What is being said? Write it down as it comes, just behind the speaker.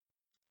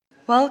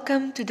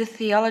Welcome to the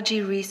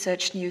Theology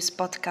Research News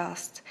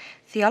podcast.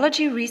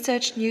 Theology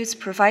Research News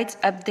provides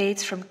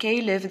updates from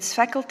KU Leuven's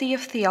Faculty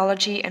of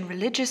Theology and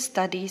Religious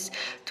Studies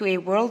to a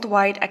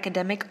worldwide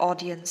academic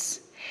audience.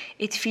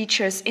 It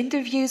features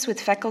interviews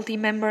with faculty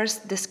members,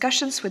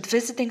 discussions with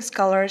visiting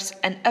scholars,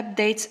 and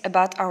updates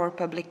about our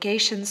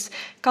publications,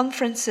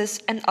 conferences,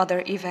 and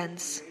other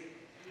events.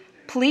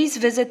 Please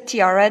visit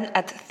TRN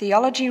at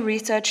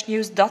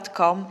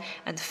theologyresearchnews.com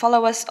and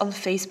follow us on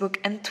Facebook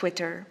and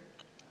Twitter.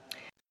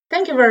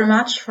 Thank you very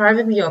much for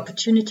having the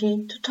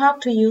opportunity to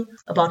talk to you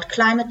about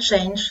climate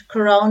change,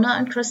 Corona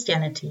and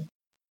Christianity,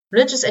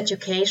 religious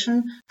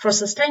education for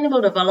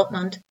sustainable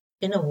development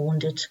in a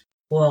wounded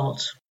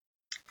world.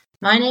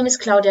 My name is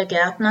Claudia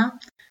Gärtner,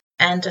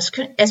 and as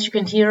you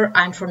can hear,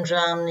 I'm from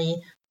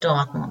Germany,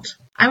 Dortmund.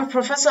 I'm a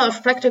professor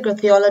of practical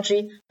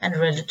theology and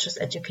religious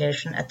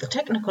education at the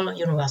Technical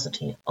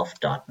University of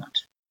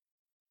Dortmund.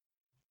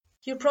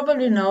 You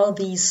probably know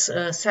these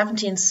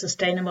 17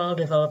 Sustainable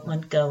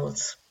Development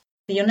Goals.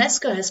 The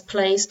UNESCO has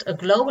placed a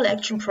global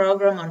action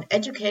program on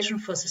education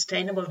for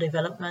sustainable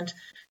development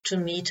to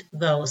meet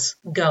those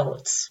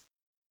goals.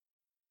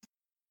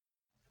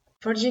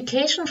 For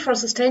education for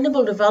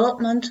sustainable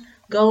development,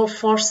 Goal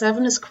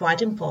 4.7 is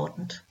quite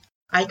important.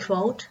 I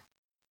quote,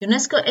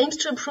 UNESCO aims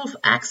to improve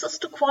access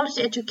to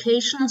quality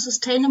education and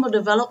sustainable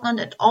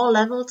development at all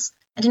levels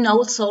and in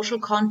all social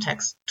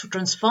contexts to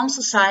transform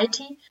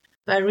society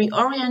by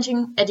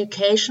reorienting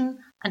education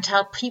and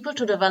help people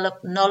to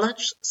develop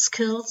knowledge,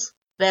 skills,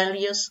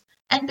 values,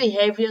 and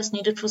behaviors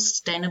needed for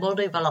sustainable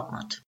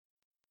development.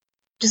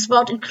 It is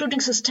about including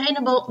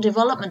sustainable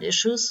development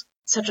issues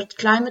such as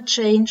climate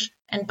change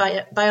and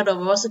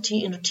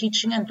biodiversity into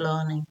teaching and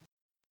learning.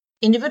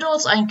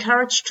 Individuals are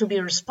encouraged to be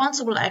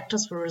responsible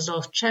actors who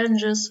resolve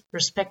challenges,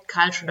 respect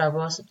cultural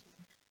diversity,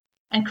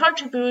 and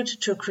contribute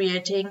to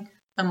creating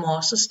a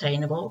more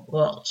sustainable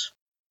world.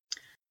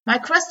 My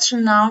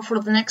question now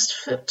for the next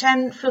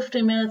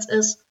 10-15 minutes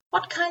is,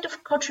 what kind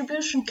of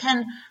contribution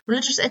can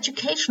religious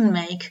education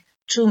make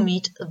to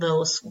meet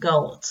those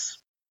goals?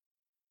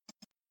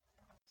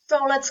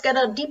 So let's get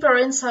a deeper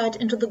insight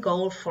into the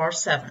Goal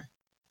 4.7.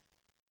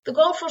 The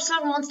Goal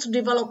 4.7 wants to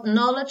develop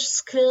knowledge,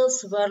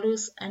 skills,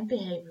 values, and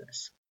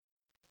behaviors.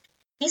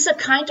 These are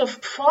kind of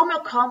formal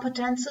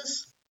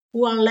competences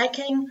who are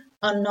lacking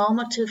a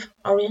normative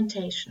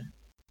orientation.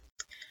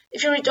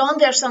 If you read on,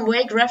 there are some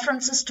vague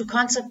references to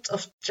concepts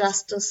of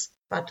justice,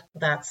 but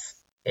that's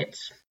it.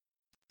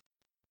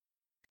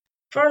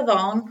 Further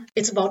on,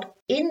 it's about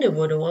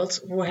individuals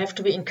who have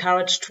to be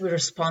encouraged to be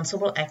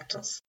responsible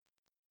actors.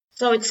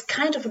 So it's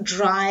kind of a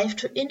drive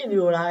to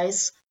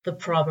individualize the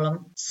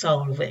problem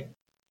solving.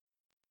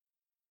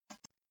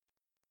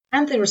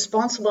 And the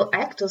responsible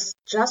actors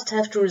just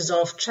have to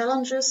resolve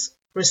challenges,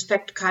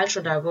 respect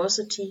cultural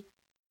diversity,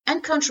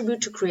 and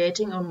contribute to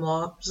creating a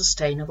more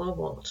sustainable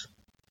world.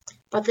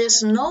 But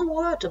there's no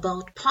word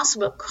about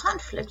possible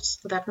conflicts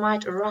that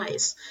might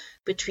arise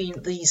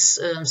between these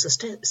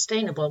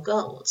sustainable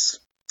goals.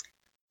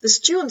 The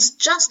students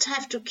just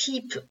have to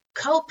keep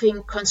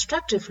coping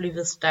constructively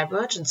with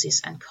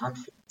divergencies and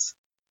conflicts.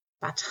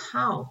 But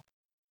how?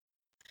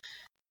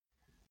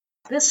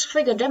 This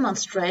figure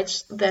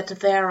demonstrates that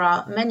there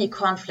are many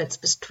conflicts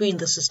between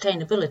the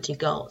sustainability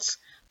goals.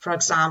 For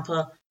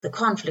example, the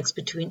conflicts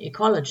between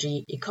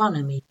ecology,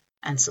 economy,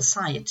 and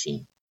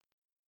society.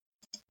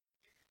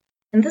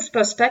 In this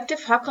perspective,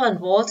 Huckel and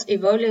Walls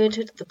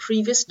evaluated the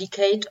previous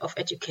decade of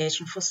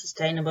education for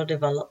sustainable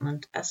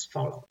development as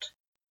followed.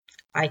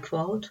 I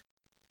quote,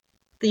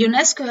 "The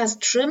UNESCO has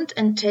trimmed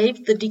and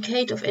taped the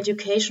decade of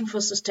education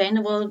for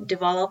sustainable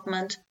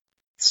development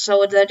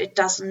so that it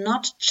does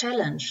not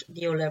challenge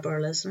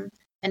neoliberalism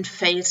and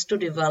fails to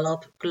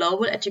develop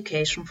global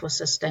education for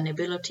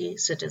sustainability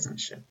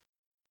citizenship.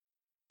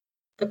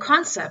 The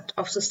concept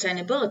of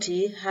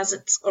sustainability has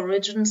its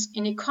origins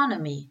in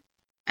economy,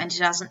 and it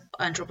has an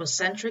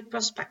anthropocentric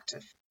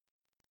perspective.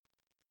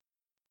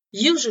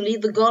 Usually,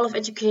 the goal of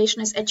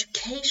education is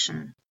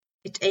education.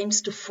 It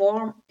aims to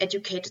form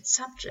educated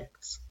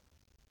subjects.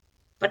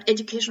 But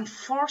education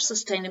for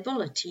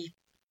sustainability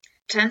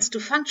tends to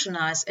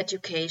functionalize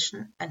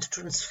education and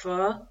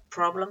transfer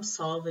problem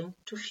solving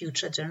to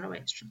future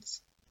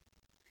generations.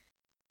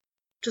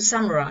 To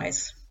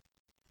summarize,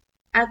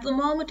 at the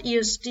moment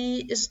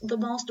ESD is the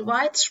most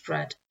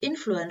widespread,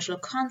 influential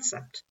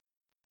concept.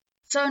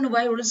 So in a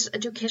way, religious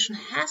education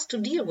has to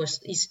deal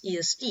with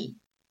ESD.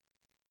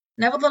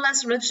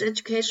 Nevertheless, religious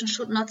education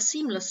should not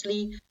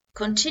seamlessly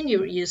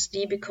continue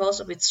ESD because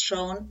of its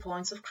shown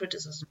points of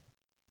criticism.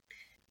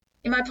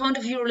 In my point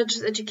of view,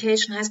 religious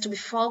education has to be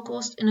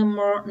focused in a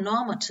more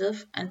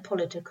normative and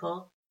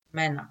political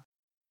manner.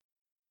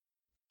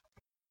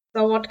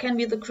 So what can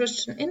be the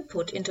Christian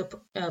input into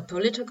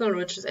political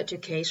religious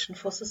education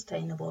for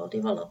sustainable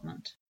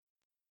development?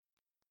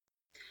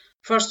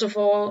 First of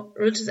all,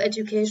 religious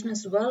education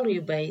is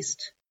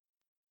value-based,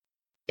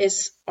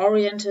 is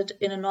oriented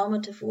in a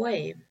normative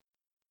way.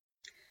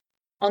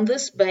 On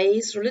this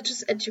base,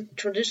 religious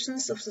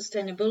traditions of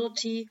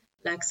sustainability,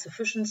 like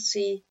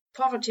sufficiency,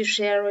 poverty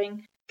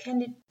sharing,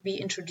 can it be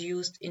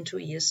introduced into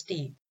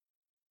ESD?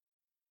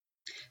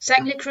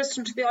 Secondly,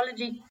 Christian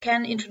theology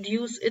can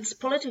introduce its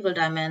political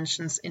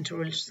dimensions into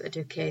religious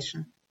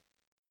education,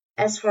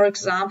 as for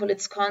example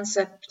its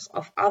concepts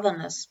of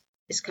otherness,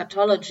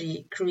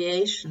 eschatology,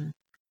 creation,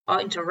 or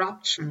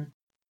interruption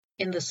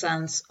in the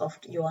sense of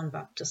Johann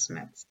Baptist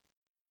Metz.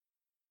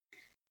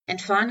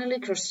 And finally,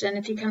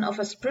 Christianity can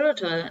offer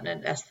spiritual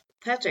and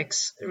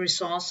aesthetics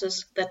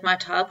resources that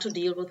might help to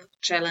deal with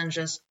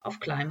challenges of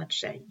climate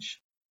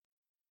change.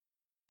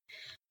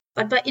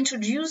 But by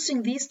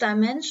introducing these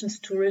dimensions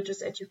to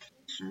religious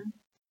education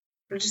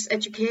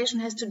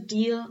has to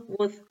deal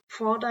with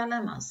 4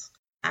 dilemmas,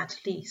 at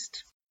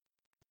least.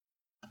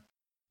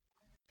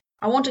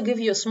 I want to give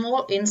you a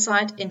small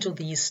insight into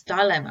these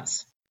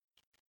dilemmas.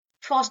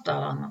 First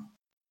dilemma,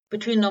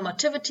 between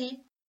normativity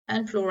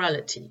and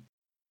plurality.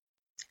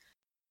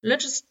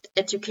 Religious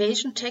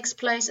education takes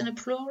place in a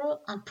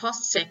plural and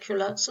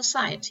post-secular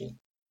society.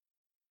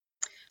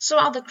 So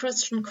are the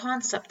Christian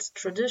concepts,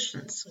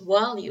 traditions,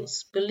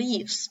 values,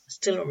 beliefs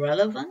still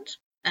relevant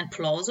and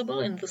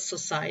plausible in this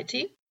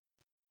society?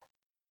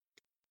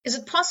 Is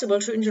it possible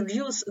to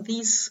introduce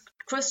these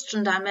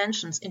Christian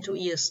dimensions into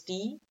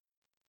ESD,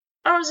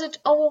 or is it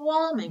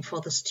overwhelming for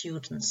the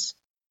students?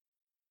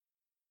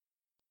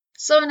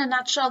 So in a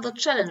nutshell, the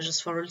challenges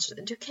for religious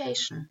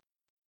education.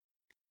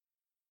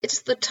 It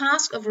is the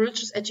task of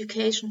religious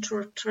education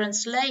to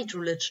translate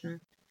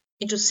religion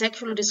into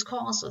secular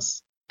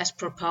discourses, as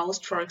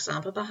proposed, for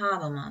example, by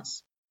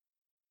Habermas.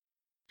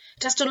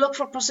 It has to look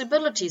for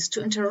possibilities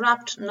to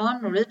interrupt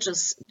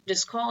non-religious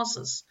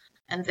discourses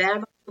and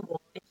thereby avoid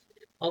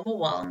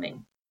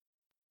overwhelming.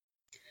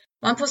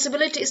 One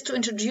possibility is to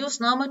introduce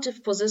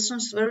normative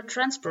positions very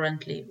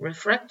transparently,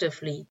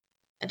 reflectively,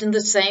 and in the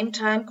same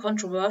time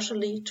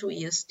controversially to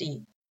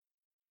ESD.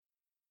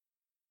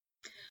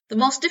 The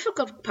most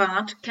difficult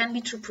part can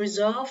be to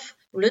preserve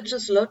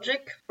religious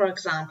logic, for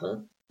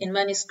example, in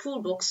many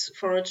school books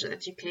for religious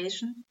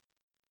education.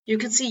 You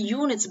can see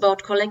units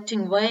about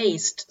collecting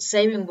waste,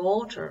 saving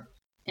water,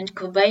 and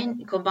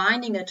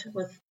combining it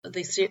with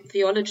the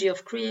theology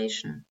of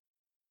creation.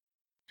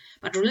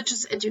 But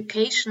religious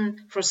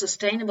education for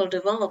sustainable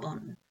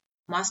development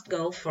must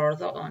go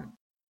further on.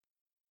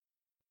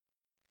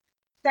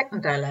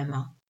 Second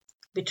dilemma,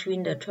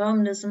 between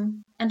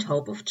determinism and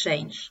hope of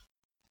change.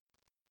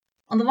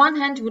 On the one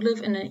hand, we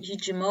live in a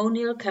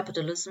hegemonial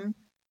capitalism,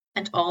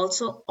 and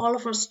also all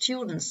of our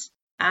students,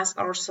 as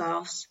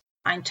ourselves,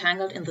 are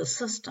entangled in the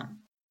system.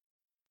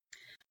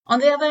 On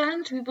the other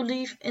hand, we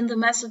believe in the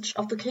message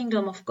of the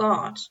kingdom of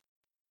God,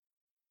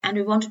 and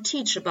we want to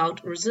teach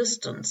about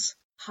resistance,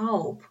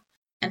 hope,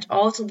 and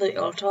also the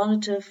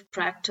alternative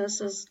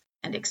practices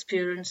and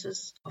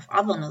experiences of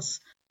otherness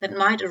that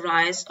might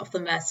arise of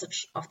the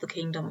message of the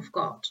kingdom of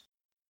God.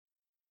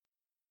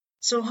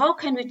 So how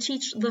can we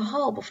teach the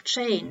hope of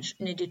change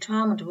in a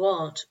determined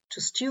world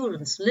to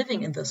students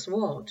living in this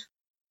world?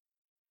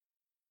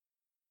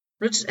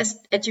 Religious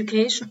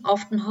education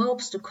often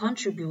hopes to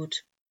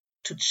contribute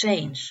to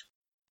change.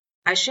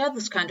 I share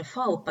this kind of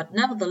hope, but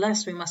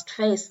nevertheless we must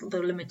face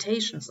the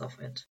limitations of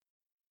it.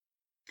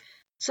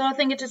 So I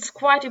think it is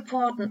quite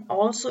important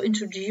also to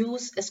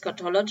introduce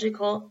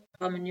eschatological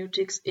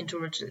hermeneutics into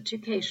religious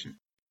education.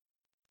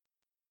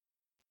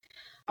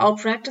 Our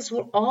practice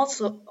will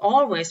also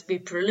always be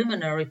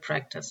preliminary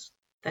practice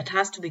that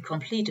has to be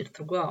completed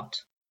through God.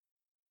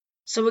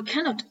 So we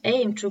cannot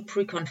aim to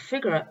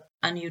preconfigure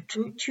a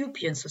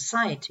utopian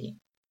society,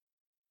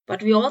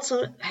 but we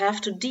also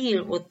have to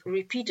deal with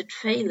repeated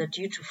failure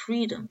due to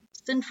freedom,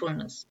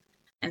 sinfulness,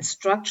 and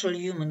structural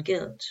human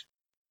guilt.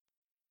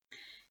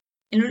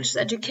 In religious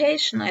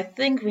education, I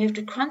think we have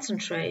to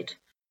concentrate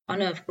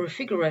on a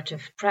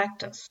refigurative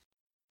practice.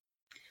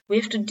 We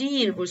have to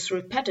deal with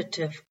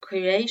repetitive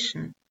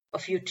creation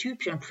of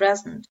utopian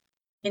present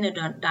in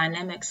a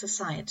dynamic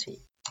society.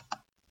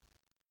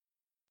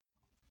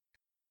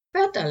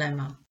 Third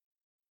dilemma,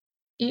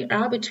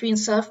 ER between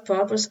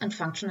self-purpose and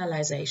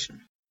functionalization.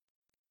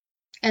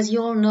 As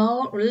you all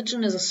know,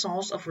 religion is a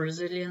source of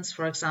resilience,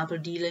 for example,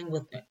 dealing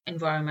with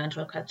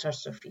environmental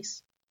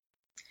catastrophes.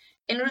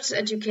 In religious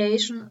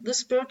education, the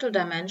spiritual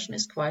dimension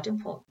is quite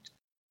important.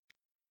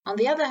 On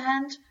the other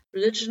hand,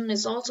 religion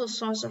is also a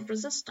source of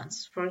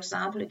resistance, for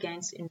example,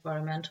 against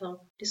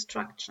environmental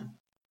destruction.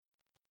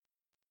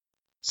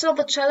 So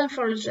the challenge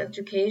for religious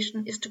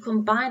education is to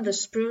combine the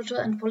spiritual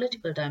and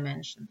political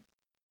dimension.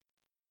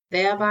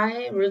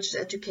 Thereby, religious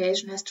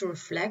education has to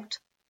reflect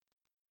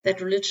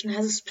that religion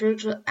has a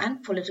spiritual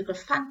and political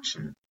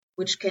function,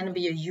 which can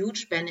be a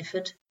huge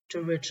benefit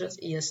to religious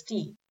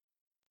ESD.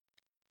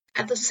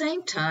 At the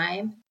same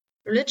time,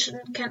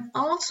 religion can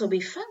also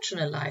be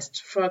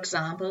functionalized, for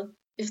example,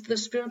 if the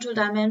spiritual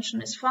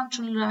dimension is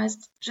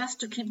functionalized just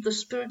to keep the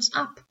spirits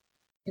up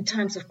in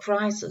times of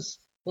crisis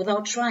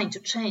without trying to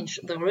change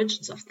the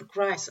origins of the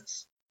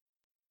crisis.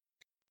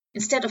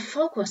 Instead of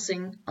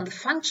focusing on the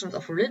functions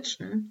of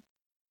religion,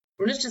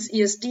 religious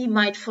ESD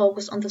might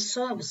focus on the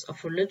service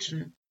of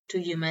religion to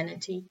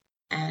humanity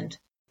and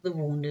the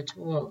wounded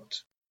world.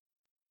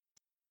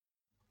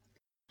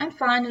 And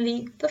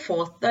finally, the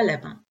fourth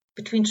dilemma,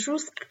 between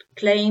truth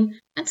claim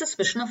and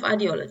suspicion of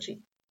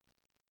ideology.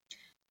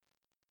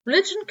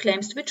 Religion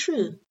claims to be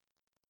true,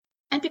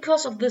 and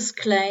because of this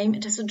claim,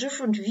 it has a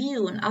different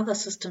view than other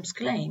systems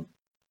claim.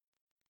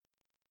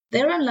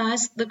 Therein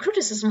lies the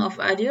criticism of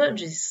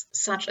ideologies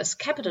such as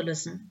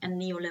capitalism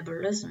and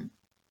neoliberalism.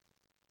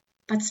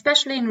 But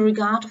especially in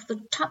regard of the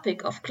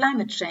topic of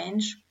climate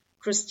change,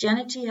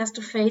 Christianity has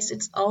to face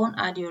its own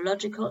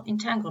ideological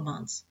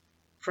entanglements,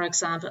 for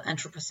example,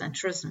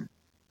 anthropocentrism.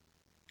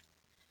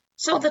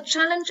 So the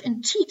challenge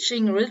in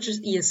teaching religious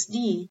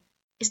ESD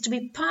is to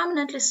be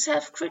permanently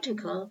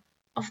self-critical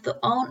of their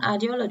own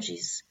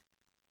ideologies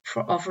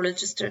of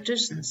religious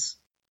traditions.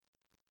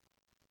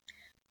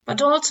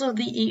 But also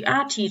the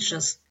ER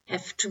teachers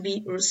have to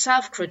be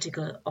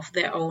self-critical of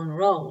their own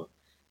role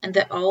and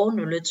their own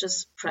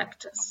religious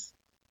practice.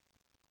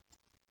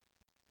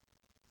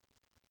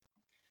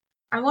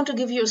 I want to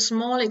give you a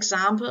small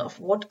example of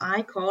what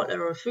I call a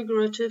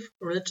refigurative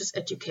religious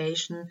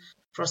education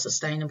for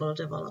sustainable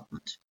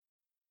development.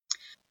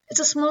 It's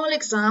a small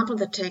example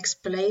that takes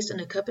place in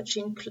a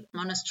Capuchin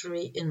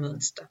monastery in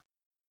Münster.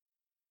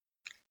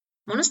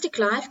 Monastic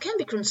life can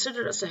be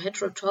considered as a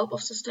heterotope of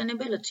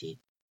sustainability,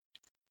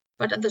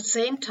 but at the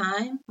same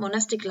time,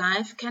 monastic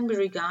life can be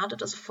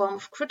regarded as a form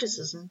of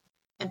criticism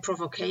and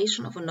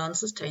provocation of a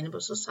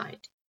non-sustainable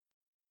society.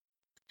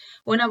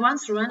 When I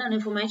once ran an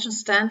information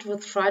stand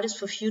with Fridays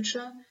for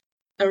Future,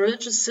 a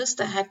religious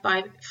sister had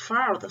by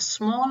far the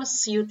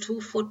smallest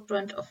CO2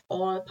 footprint of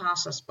all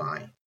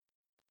passers-by.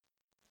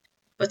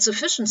 But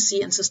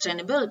sufficiency and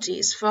sustainability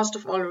is first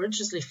of all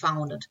religiously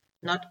founded,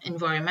 not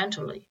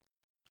environmentally.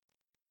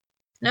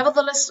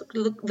 Nevertheless,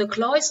 the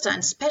cloister, and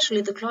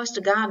especially the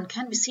cloister garden,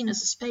 can be seen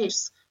as a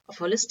space of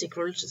holistic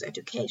religious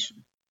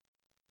education.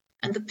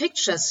 And the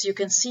pictures you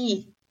can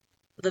see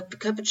the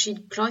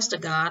Capuchin cloister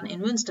garden in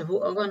Münster,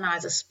 who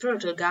organizes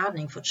spiritual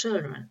gardening for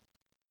children.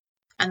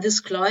 And this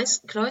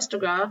cloister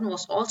garden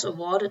was also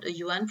awarded a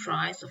UN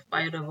Prize of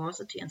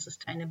Biodiversity and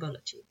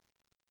Sustainability.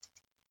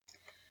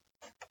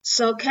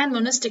 So can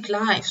monastic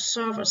life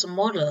serve as a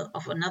model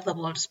of another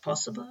world is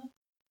possible?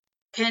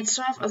 Can it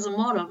serve as a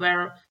model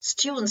where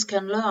students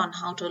can learn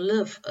how to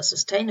live a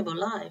sustainable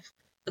life,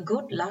 a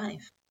good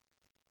life?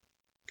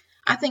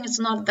 I think it's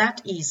not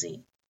that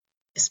easy,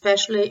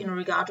 especially in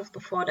regard of the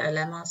four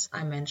dilemmas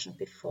I mentioned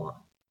before.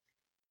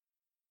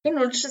 In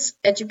religious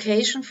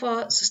education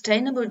for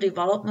sustainable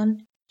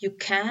development, you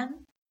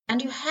can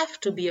and you have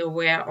to be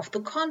aware of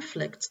the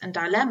conflicts and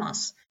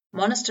dilemmas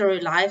monastery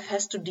life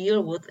has to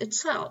deal with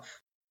itself.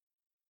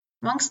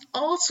 Monks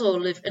also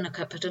live in a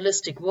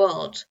capitalistic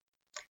world.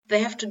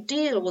 They have to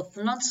deal with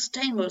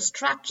non-sustainable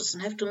structures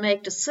and have to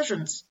make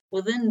decisions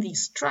within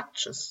these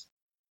structures.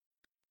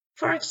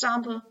 For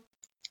example,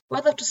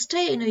 whether to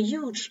stay in a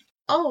huge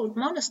old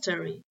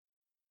monastery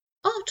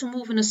or to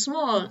move in a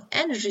small,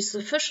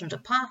 energy-sufficient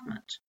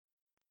apartment.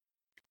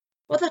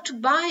 Whether to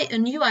buy a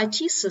new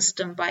IT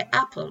system by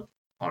Apple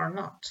or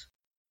not.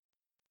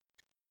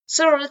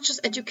 So religious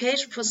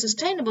education for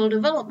sustainable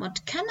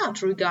development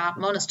cannot regard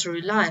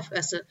monastery life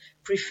as a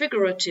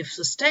prefigurative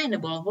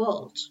sustainable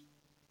world.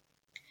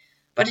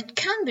 But it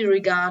can be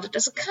regarded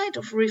as a kind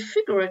of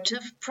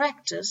refigurative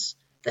practice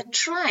that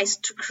tries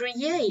to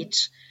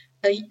create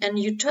an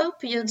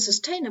utopian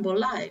sustainable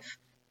life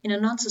in a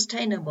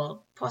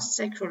non-sustainable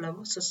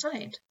post-secular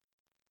society,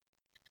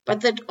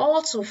 but that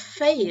also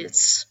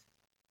fails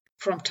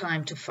from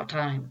time to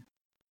time.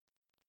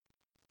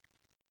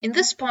 In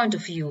this point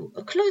of view,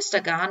 a cloister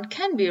garden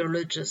can be a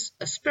religious,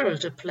 a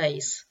spiritual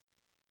place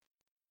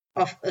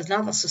of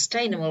another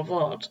sustainable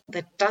world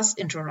that does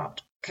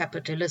interrupt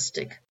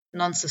capitalistic,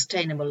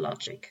 non-sustainable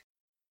logic.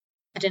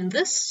 And in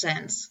this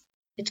sense,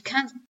 it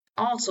can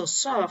also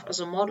serve as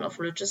a model of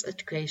religious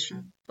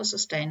education for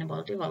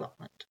sustainable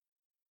development.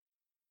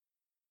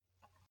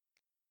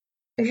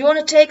 If you want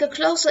to take a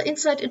closer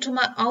insight into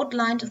my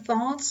outlined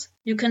thoughts,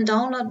 you can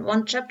download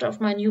one chapter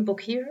of my new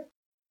book here.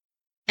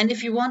 And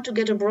if you want to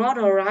get a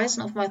broader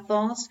horizon of my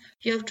thoughts,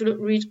 you have to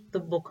read the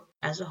book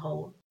as a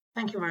whole.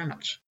 Thank you very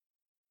much.